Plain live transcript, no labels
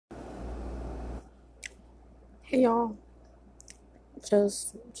Hey y'all,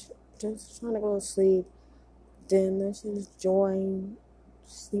 just just trying to go to sleep. Then this is joy,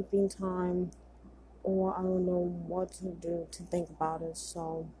 sleeping time, or I don't know what to do to think about it.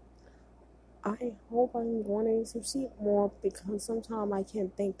 So I hope I'm going to sleep more because sometimes I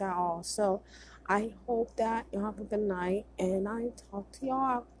can't think that all. So I hope that y'all have a good night, and I talk to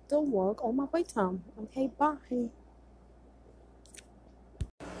y'all after work on my break time. Okay, bye.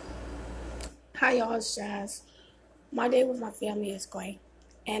 Hi y'all, it's Jazz. My day with my family is great,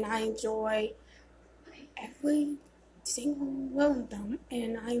 and I enjoy every single one of them.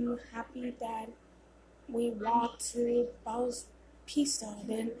 And I'm happy that we walked to Bell's Pizza.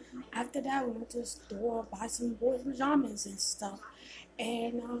 Then after that, we went to the store, buy some boys' pajamas and stuff,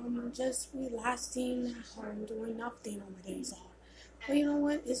 and just relaxing at home, doing nothing on my days off. But you know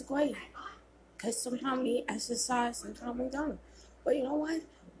what? It's great because sometimes we exercise, sometimes we don't. But you know what?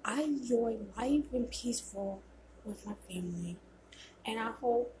 I enjoy life and peaceful with my family. And I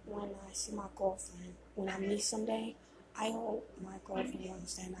hope when I see my girlfriend, when I meet someday, I hope my girlfriend will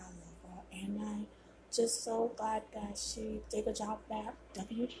understand I love her. And I'm just so glad that she did a job at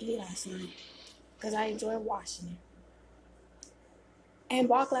WE last night because I enjoyed watching it. And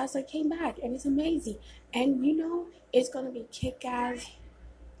Walk last night came back, and it's amazing. And you know, it's going to be kick ass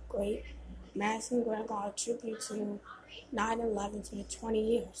great. Madison Grant got a tribute to 9/11 to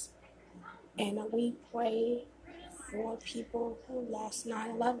 20 years. And we pray for people who lost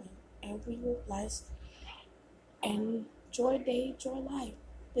 9/11. And we were blessed and joy day, joy life.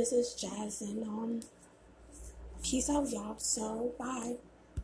 This is Jazz and peace out, y'all. So bye.